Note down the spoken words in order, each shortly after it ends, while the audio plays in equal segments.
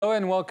Hello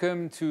and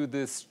welcome to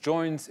this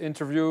joint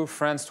interview,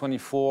 France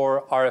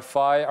 24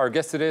 RFI. Our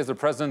guest today is the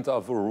President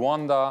of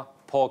Rwanda,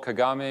 Paul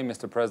Kagame.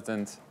 Mr.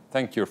 President,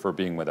 thank you for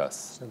being with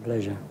us. It's a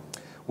pleasure.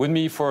 With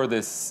me for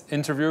this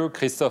interview,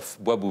 Christophe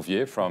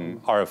Boisbouvier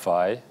from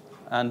RFI.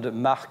 And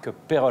Marc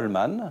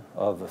Perelman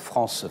of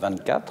France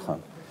 24.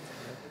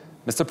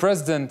 Mr.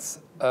 President,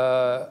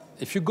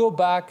 if you go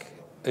back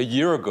a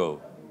year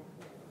ago,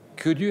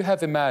 could you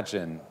have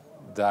imagined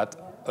that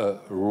a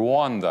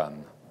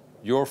Rwandan,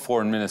 your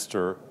foreign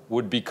minister,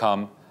 would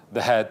become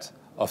the head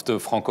of the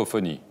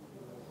Francophonie?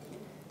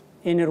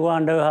 In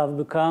Rwanda, we have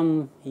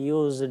become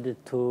used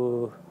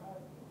to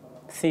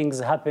things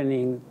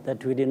happening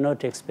that we did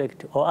not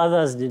expect, or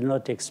others did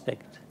not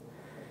expect.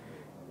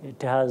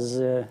 It has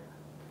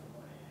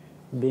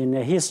been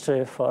a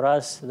history for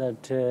us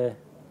that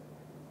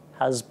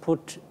has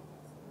put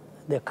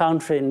the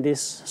country in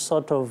this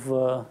sort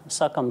of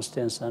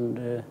circumstance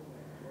and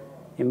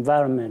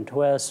environment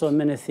where so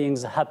many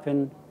things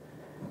happen,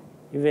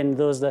 even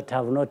those that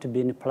have not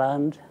been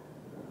planned,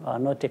 are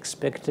not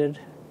expected,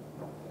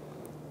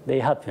 they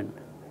happen.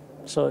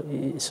 So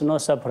it's no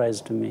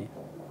surprise to me.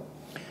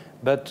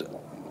 But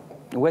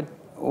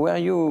were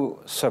you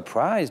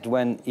surprised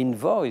when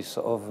invoice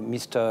of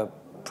Mr.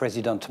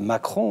 President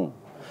Macron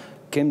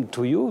came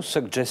to you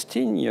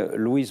suggesting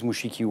Louise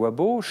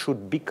Mushikiwabo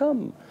should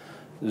become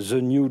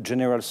the new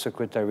General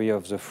Secretary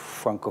of the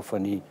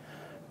Francophonie?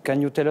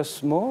 Can you tell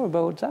us more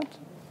about that?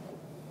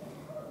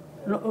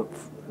 No,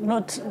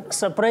 not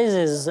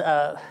surprises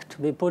to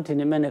be put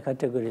in many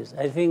categories.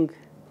 I think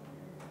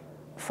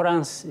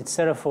France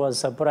itself was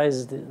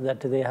surprised that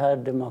they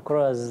had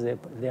Macron as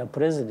their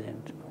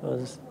president,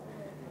 because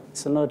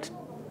it's not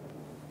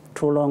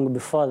too long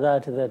before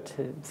that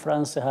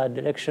France had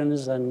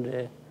elections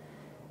and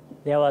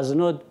there was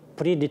no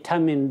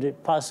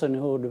predetermined person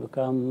who would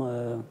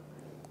become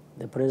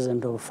the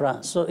president of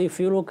France. So if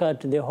you look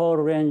at the whole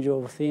range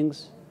of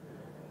things,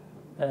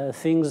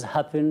 things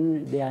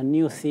happen, they are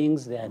new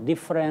things, they are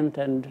different,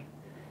 and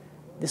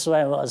this is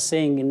why I was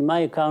saying in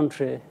my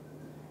country,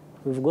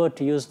 we've got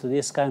used to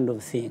this kind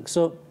of thing.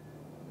 So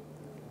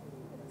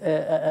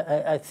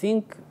I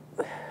think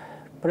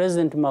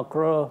President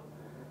Macron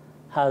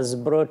has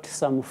brought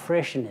some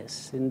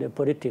freshness in the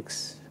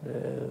politics,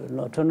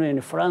 not only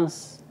in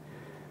France,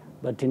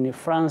 but in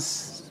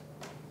France,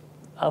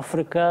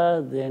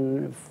 Africa,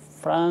 then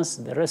France,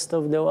 the rest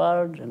of the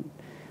world. And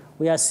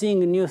we are seeing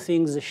new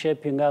things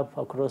shaping up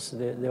across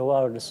the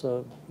world,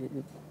 so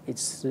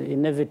it's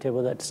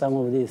inevitable that some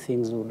of these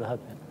things will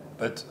happen.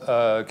 But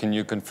can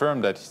you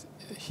confirm that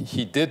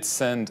he did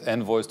send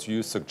envoys to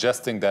you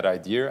suggesting that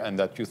idea and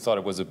that you thought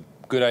it was a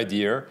good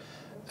idea,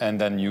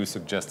 and then you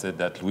suggested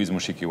that Louise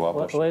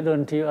Mushikiwabo... Why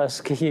don't you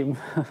ask him?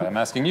 I'm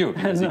asking you,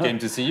 because No. he came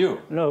to see you.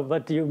 No,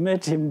 but you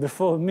met him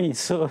before me,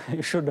 so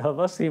you should have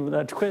asked him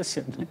that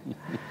question.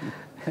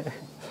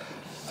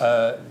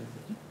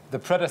 The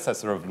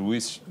predecessor of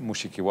Louise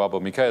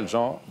Mushikiwabo, Michael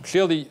Jean,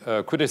 clearly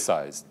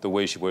criticized the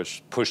way she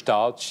was pushed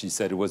out. She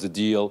said it was a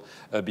deal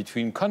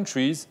between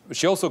countries.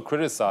 She also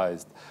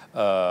criticized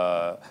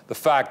the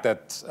fact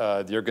that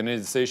the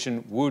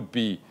organization would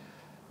be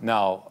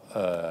now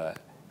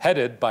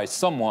headed by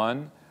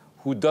someone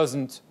who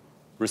doesn't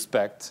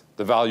respect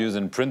the values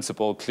and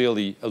principle,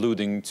 clearly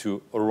alluding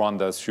to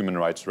Rwanda's human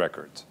rights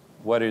record.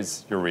 What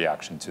is your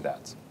reaction to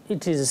that?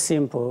 It is a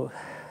simple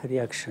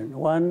reaction.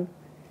 One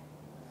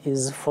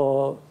is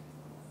for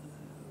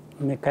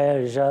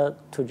Michael Jean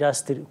to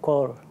just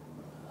recall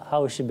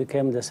how she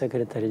became the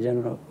Secretary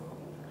General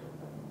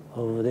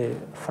of the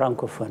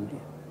Francophonie.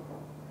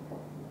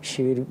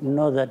 She will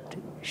know that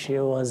she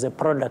was a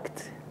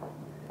product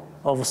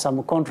of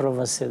some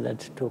controversy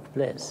that took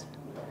place.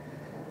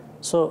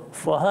 So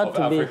for her of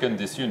to be... African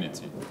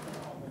disunity.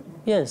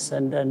 Yes,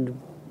 and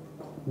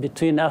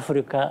between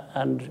Africa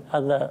and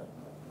other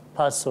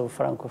parts of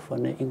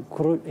Francophonie,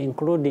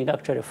 including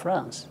actually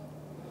France.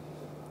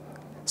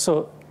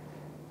 So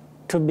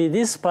to be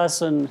this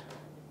person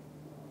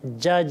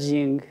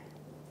judging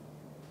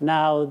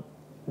now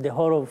the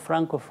whole of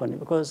Francophonie,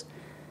 because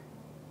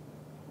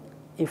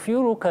if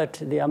you look at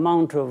the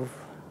amount of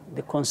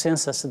the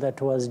consensus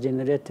that was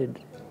generated,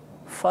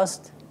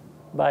 first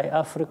by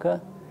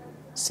Africa,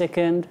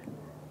 second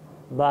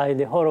by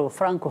the whole of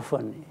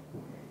Francophonie,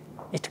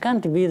 it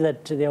can't be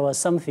that there was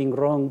something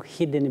wrong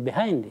hidden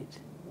behind it.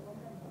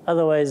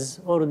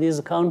 Otherwise, all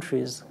these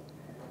countries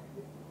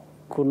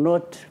could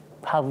not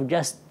have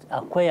just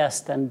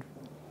acquiesced and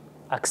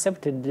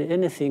accepted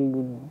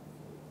anything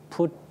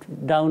put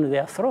down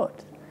their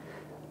throat.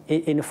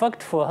 In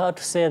fact, for her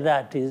to say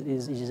that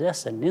is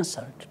just an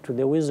insult to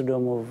the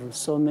wisdom of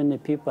so many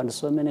people and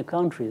so many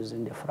countries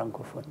in the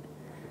Francophonie.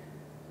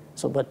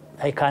 So, but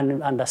I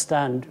can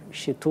understand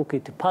she took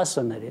it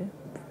personally.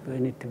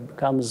 When it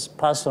becomes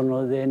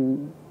personal,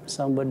 then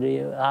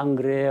somebody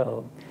angry,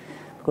 or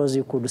because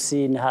you could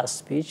see in her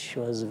speech, she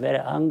was very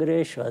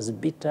angry, she was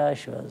bitter,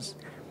 she was...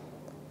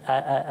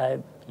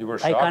 You were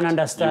shocked? I can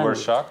understand. You were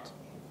shocked?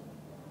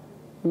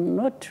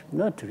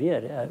 Not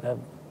really.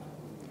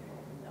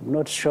 I'm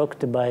not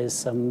shocked by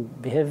some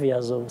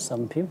behaviors of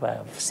some people.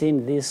 I've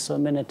seen this so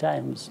many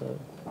times. So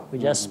we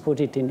just put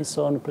it in its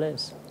own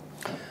place.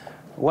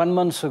 1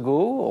 month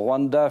ago,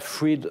 Rwanda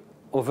freed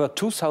over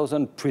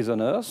 2,000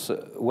 prisoners.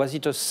 Was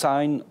it a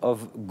sign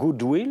of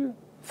goodwill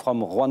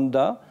from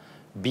Rwanda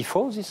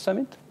before this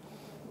summit?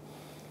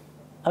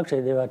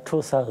 Actually, there were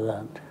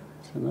 2,000,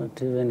 so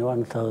not even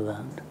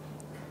 1,000.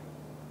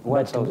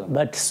 1,000.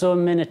 But so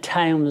many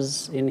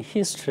times in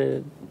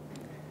history,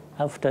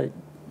 after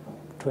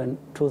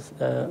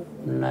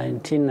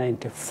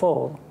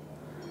 1994,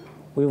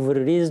 we've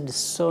released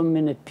so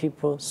many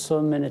people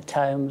so many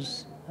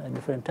times at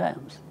different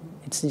times.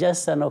 It's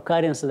just an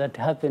occurrence that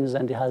happens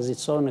and it has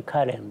its own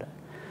calendar.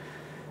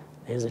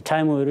 There's a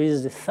time we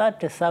released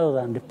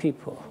 30,000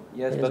 people.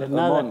 Yes, There's but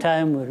another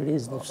time we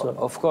released so.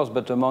 Of course,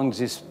 but among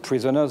these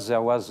prisoners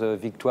there was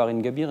Victoire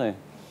Ingabire.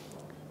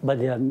 But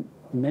there are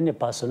many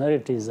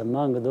personalities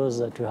among those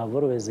that we have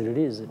always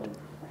released.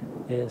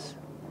 Yes.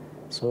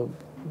 So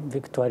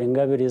Victoire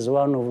Ingabire is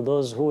one of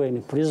those who were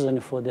in prison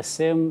for the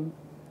same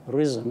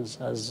reasons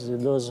as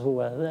those who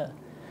were there.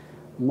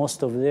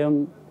 Most of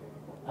them,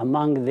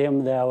 among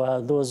them, there were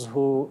those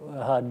who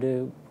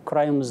had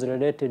crimes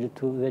related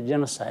to the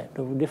genocide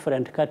of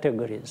different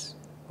categories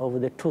of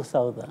the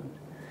 2,000.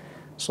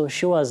 So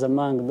she was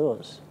among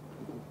those.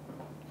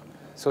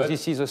 So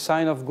this is a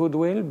sign of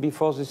goodwill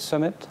before this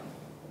summit?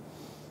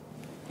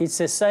 It's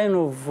a sign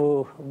of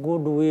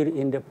goodwill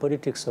in the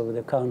politics of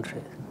the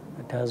country.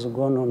 It has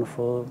gone on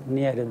for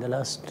nearly the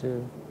last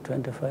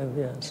 25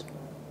 years.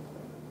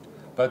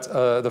 But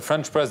the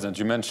French president,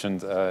 you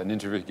mentioned an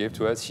interview he gave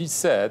to us, he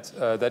said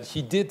that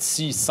he did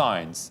see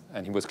signs,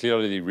 and he was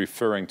clearly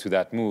referring to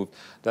that move,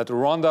 that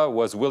Rwanda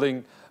was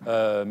willing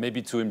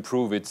maybe to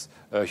improve its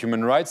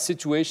human rights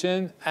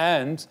situation,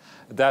 and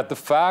that the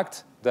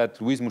fact that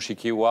Louise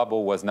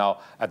Mushikiwabo was now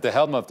at the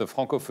helm of the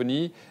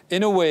Francophonie,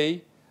 in a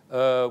way,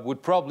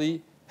 would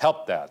probably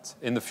help that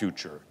in the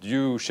future. Do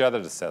you share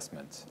that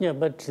assessment? Yeah,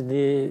 but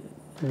the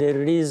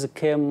release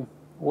came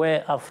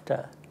way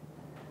after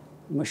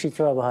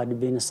Mushikiwabo had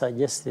been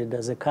suggested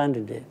as a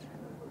candidate,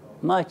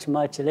 much,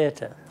 much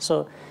later.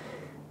 So,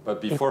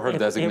 but before her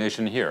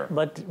designation here.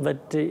 But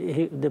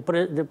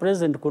the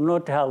president could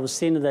not have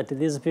seen that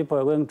these people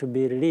are going to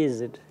be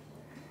released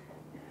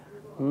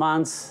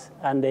months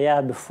and a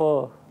year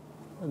before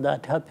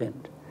that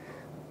happened.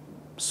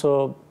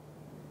 So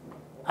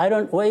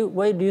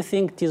why do you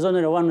think it is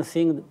only one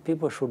thing that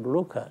people should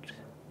look at?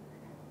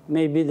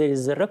 Maybe there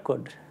is a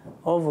record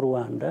of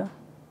Rwanda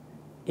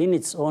in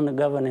its own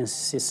governance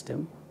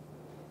system,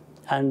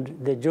 and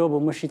the job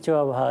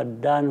Mushikiwabo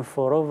had done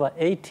for over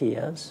 8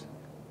 years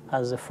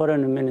as a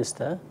foreign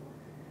minister.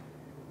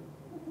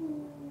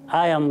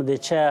 I am the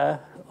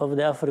chair of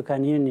the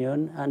African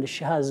Union, and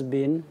she has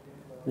been,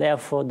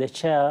 therefore, the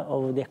chair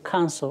of the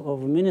Council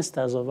of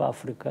Ministers of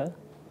Africa.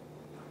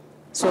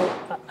 So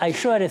I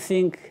surely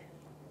think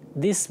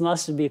this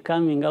must be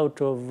coming out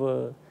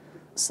of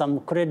some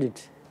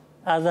credit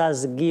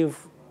others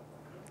give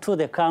to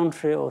the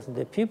country or to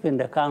the people in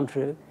the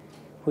country,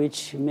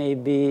 which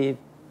maybe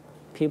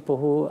people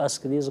who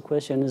ask these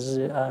questions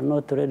are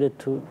not ready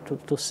to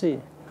see.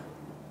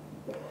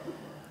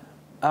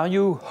 Are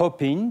you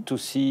hoping to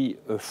see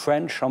a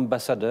French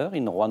ambassador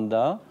in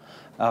Rwanda?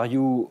 Are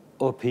you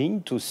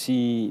hoping to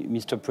see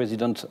Mr.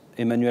 President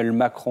Emmanuel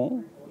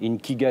Macron in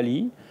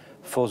Kigali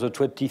for the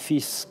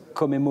 25th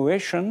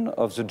commemoration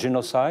of the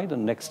genocide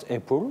next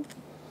April?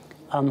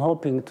 I'm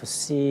hoping to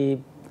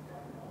see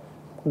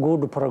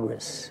good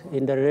progress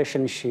in the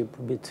relationship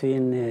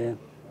between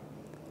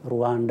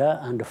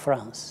Rwanda and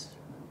France.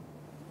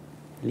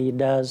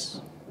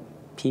 Leaders,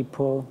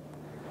 people,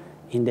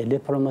 in the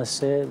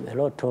diplomacy, a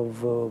lot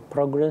of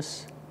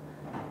progress,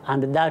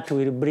 and that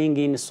will bring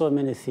in so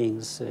many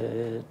things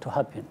to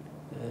happen,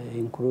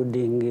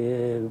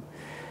 including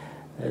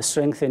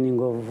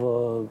strengthening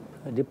of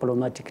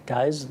diplomatic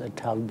ties that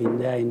have been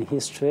there in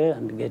history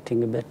and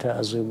getting better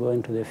as we go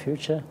into the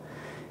future.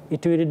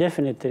 It will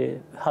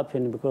definitely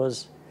happen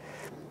because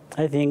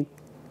I think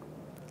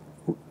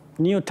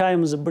new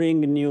times bring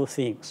new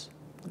things.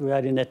 We are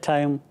in a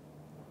time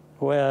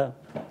where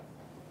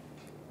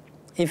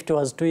if it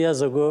was 2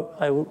 years ago,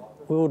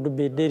 we would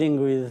be dealing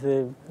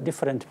with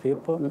different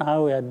people.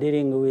 Now we are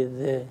dealing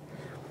with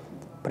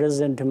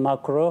President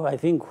Macron, I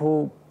think,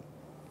 who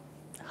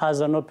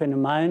has an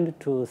open mind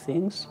to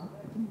things.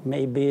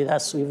 Maybe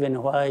that's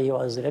even why he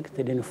was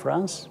elected in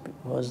France,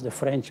 because the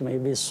French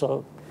maybe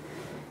saw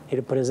he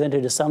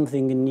represented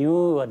something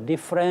new or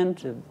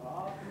different.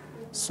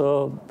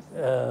 So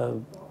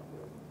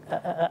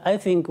I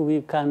think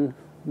we can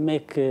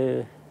make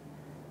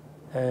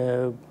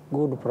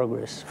good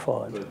progress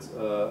forward.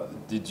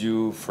 But did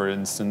you, for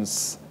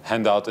instance,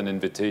 hand out an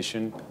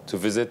invitation to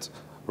visit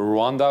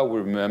Rwanda? We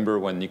remember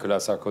when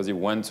Nicolas Sarkozy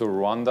went to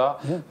Rwanda.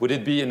 Yeah. Would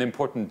it be an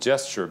important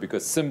gesture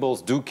because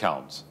symbols do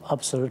count?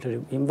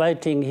 Absolutely.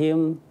 Inviting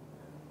him,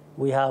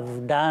 we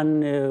have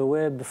done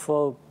way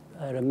before.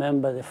 I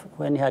remember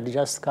when he had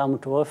just come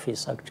to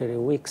office, actually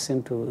weeks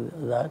into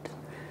that.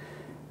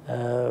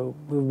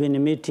 We've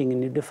been meeting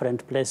in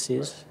different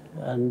places,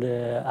 and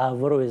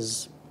I've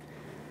always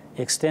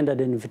extended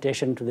an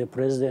invitation to the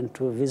president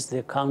to visit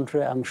the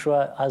country. I'm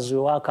sure as we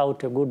work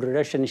out a good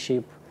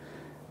relationship,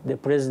 the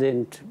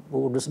president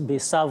would be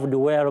served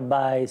well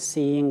by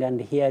seeing and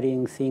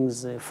hearing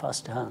things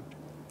firsthand.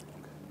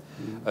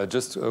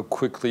 Just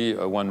quickly,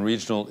 one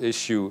regional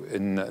issue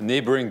in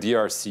neighboring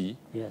DRC.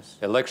 Yes.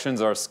 Elections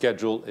are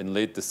scheduled in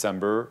late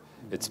December.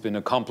 It's been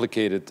a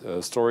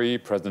complicated story.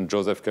 President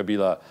Joseph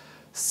Kabila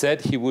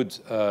said he would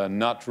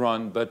not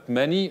run, but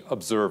many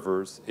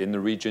observers in the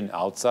region,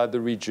 outside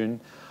the region,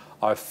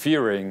 are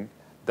fearing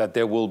that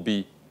there will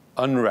be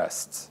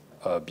unrest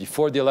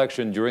before the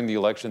election, during the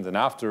elections, and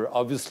after.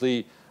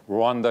 Obviously,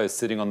 Rwanda is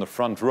sitting on the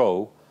front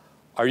row.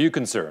 Are you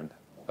concerned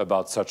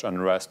about such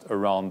unrest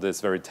around this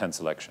very tense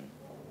election?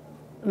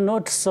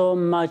 Not so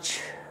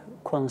much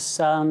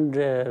concerned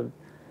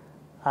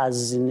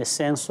as in the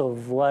sense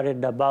of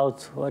worried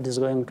about what is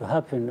going to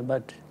happen,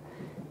 but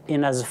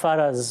in as far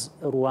as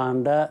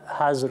Rwanda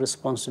has a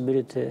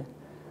responsibility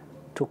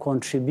to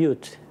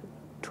contribute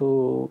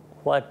to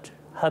what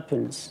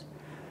happens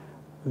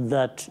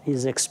that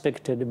is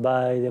expected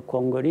by the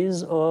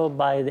Congolese or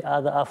by the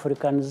other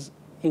Africans,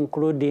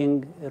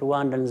 including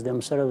Rwandans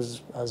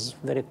themselves as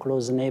very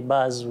close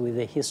neighbors with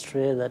a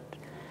history that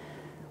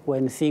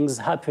when things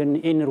happen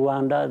in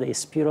Rwanda, they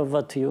spill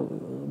over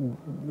to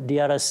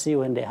DRC.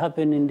 When they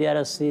happen in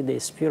DRC, they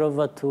spill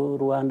over to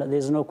Rwanda.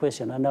 There's no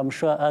question. And I'm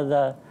sure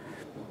other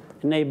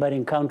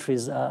neighboring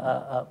countries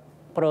are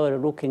probably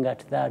looking at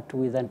that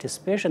with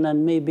anticipation,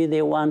 and maybe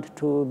they want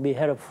to be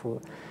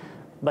helpful.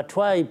 But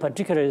why I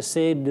particularly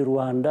said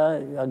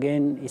Rwanda,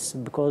 again, it's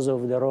because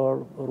of the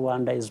role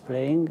Rwanda is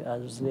playing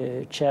as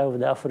the chair of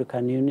the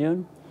African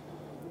Union.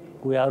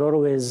 We are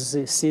always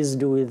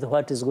seized with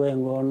what is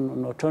going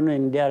on, not only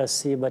in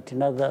DRC, but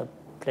in other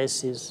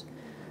places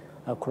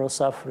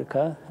across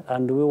Africa.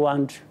 And we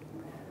want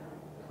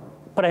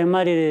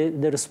primarily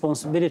the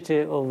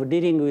responsibility of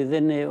dealing with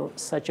any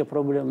such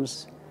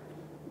problems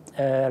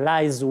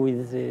lies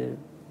with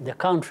the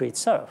country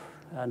itself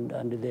and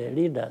the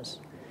leaders.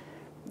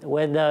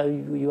 Whether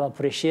you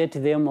appreciate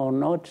them or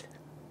not,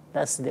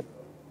 that's the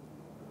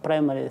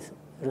primary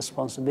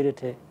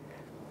responsibility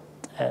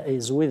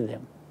is with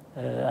them.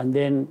 And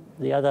then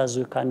the others,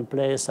 we can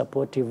play a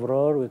supportive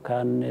role. We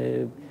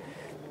can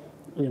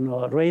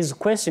raise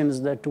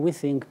questions that we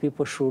think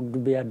people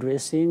should be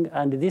addressing.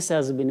 And this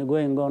has been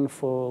going on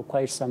for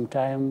quite some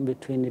time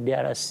between the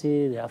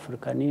DRC, the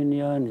African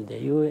Union, the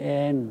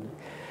UN,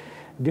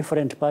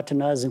 different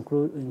partners,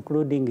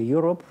 including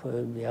Europe.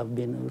 They have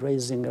been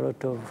raising a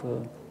lot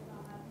of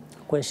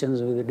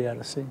questions with the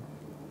DRC.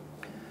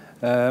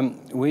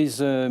 With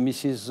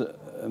Mrs.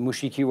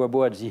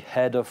 Mushikiwabo at the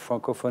head of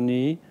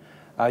Francophonie,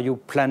 are you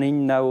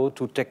planning now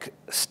to take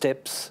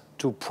steps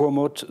to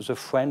promote the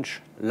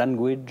French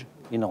language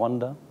in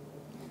Rwanda?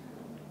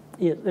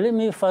 Yeah, let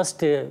me first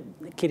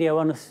clear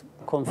one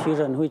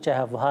confusion which I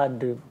have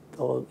heard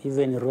or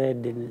even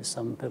read in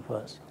some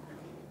papers.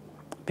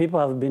 People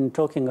have been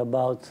talking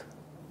about,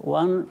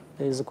 one,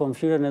 there is a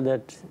confusion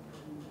that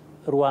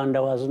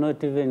Rwanda was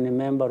not even a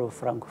member of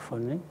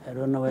Francophonie. I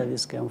don't know where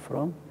this came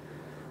from.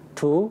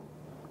 Two,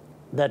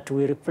 that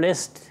we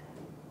replaced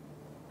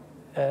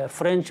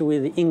French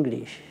with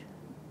English.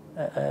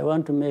 I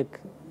want to make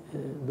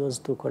those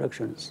two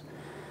corrections.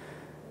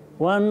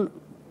 One,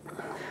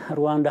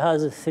 Rwanda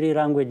has 3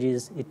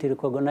 languages it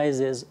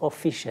recognizes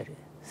officially.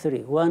 3.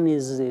 One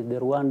is the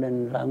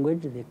Rwandan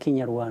language, the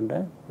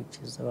Kinyarwanda, which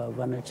is our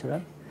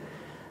vernacular.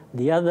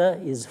 The other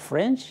is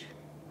French.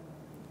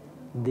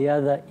 The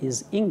other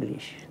is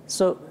English.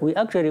 So we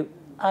actually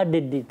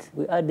added it.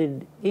 We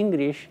added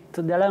English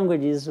to the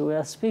languages we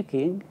are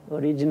speaking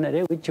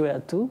originally, which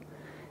were 2,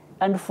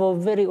 and for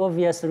very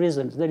obvious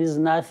reasons. There is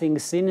nothing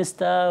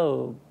sinister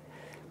or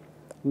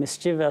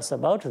mischievous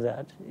about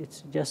that.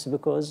 It's just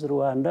because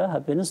Rwanda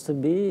happens to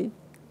be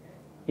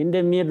in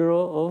the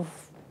middle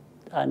of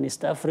an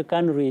East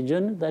African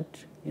region that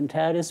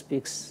entirely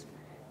speaks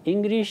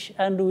English,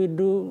 and we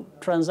do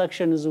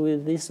transactions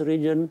with this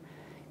region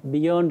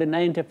beyond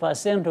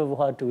 90% of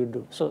what we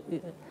do. So,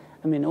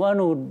 I mean,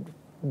 one would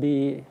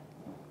be,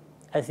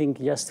 I think,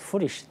 just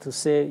foolish to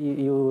say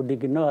you would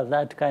ignore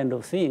that kind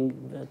of thing.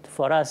 But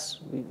for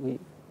us, we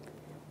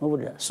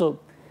moved that. So,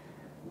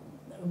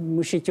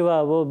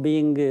 Mushikiwabo,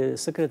 being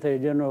Secretary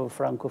General of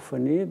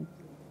Francophonie,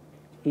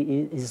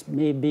 is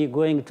maybe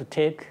going to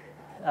take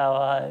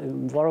our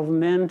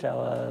involvement,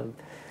 our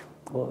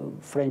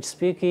French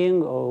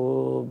speaking,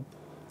 or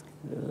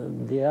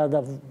the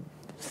other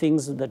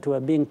things that were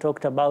being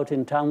talked about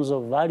in terms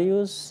of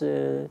values,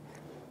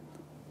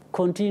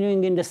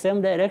 continuing in the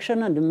same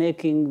direction and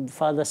making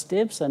further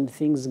steps and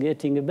things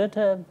getting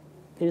better.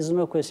 There is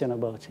no question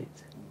about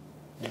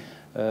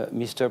it.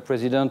 Mr.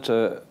 President,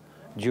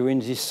 during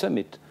this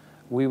summit,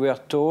 we were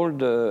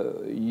told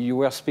you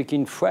were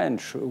speaking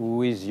French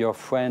with your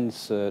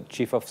French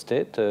chief of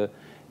state.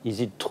 Is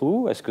it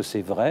true? Est-ce que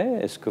c'est vrai?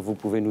 Est-ce que vous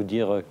pouvez nous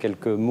dire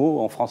quelques mots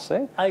en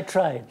français? I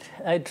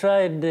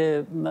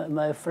tried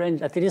my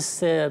French. At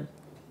least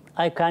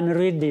I can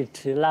read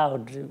it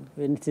loud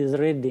when it is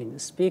reading.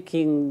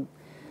 Speaking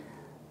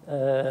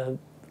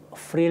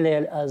freely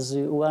as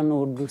one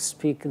would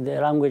speak the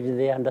language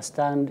they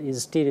understand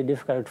is still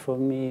difficult for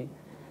me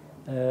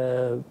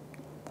to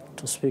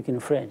speak in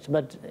French.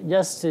 But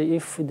just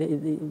if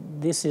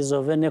this is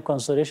of any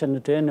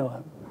consolation to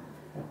anyone,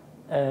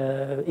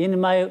 in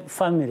my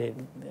family,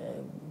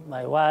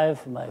 my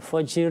wife, my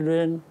 4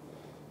 children,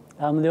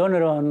 I'm the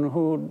only one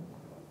who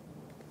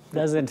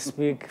doesn't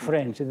speak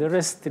French. The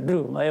rest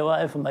do. My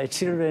wife, my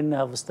children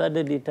have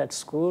studied it at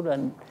school.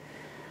 And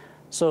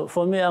so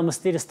for me, I'm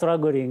still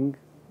struggling,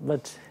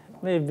 but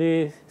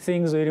maybe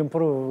things will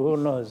improve, who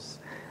knows.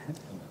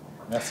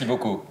 Merci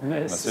beaucoup.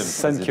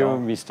 Thank you,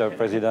 Mr.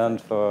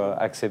 President, for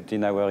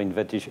accepting our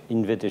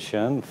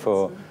invitation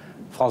for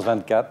France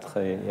 24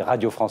 et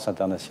Radio France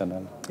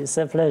Internationale. It's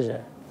a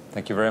pleasure.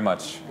 Thank you very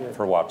much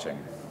for watching.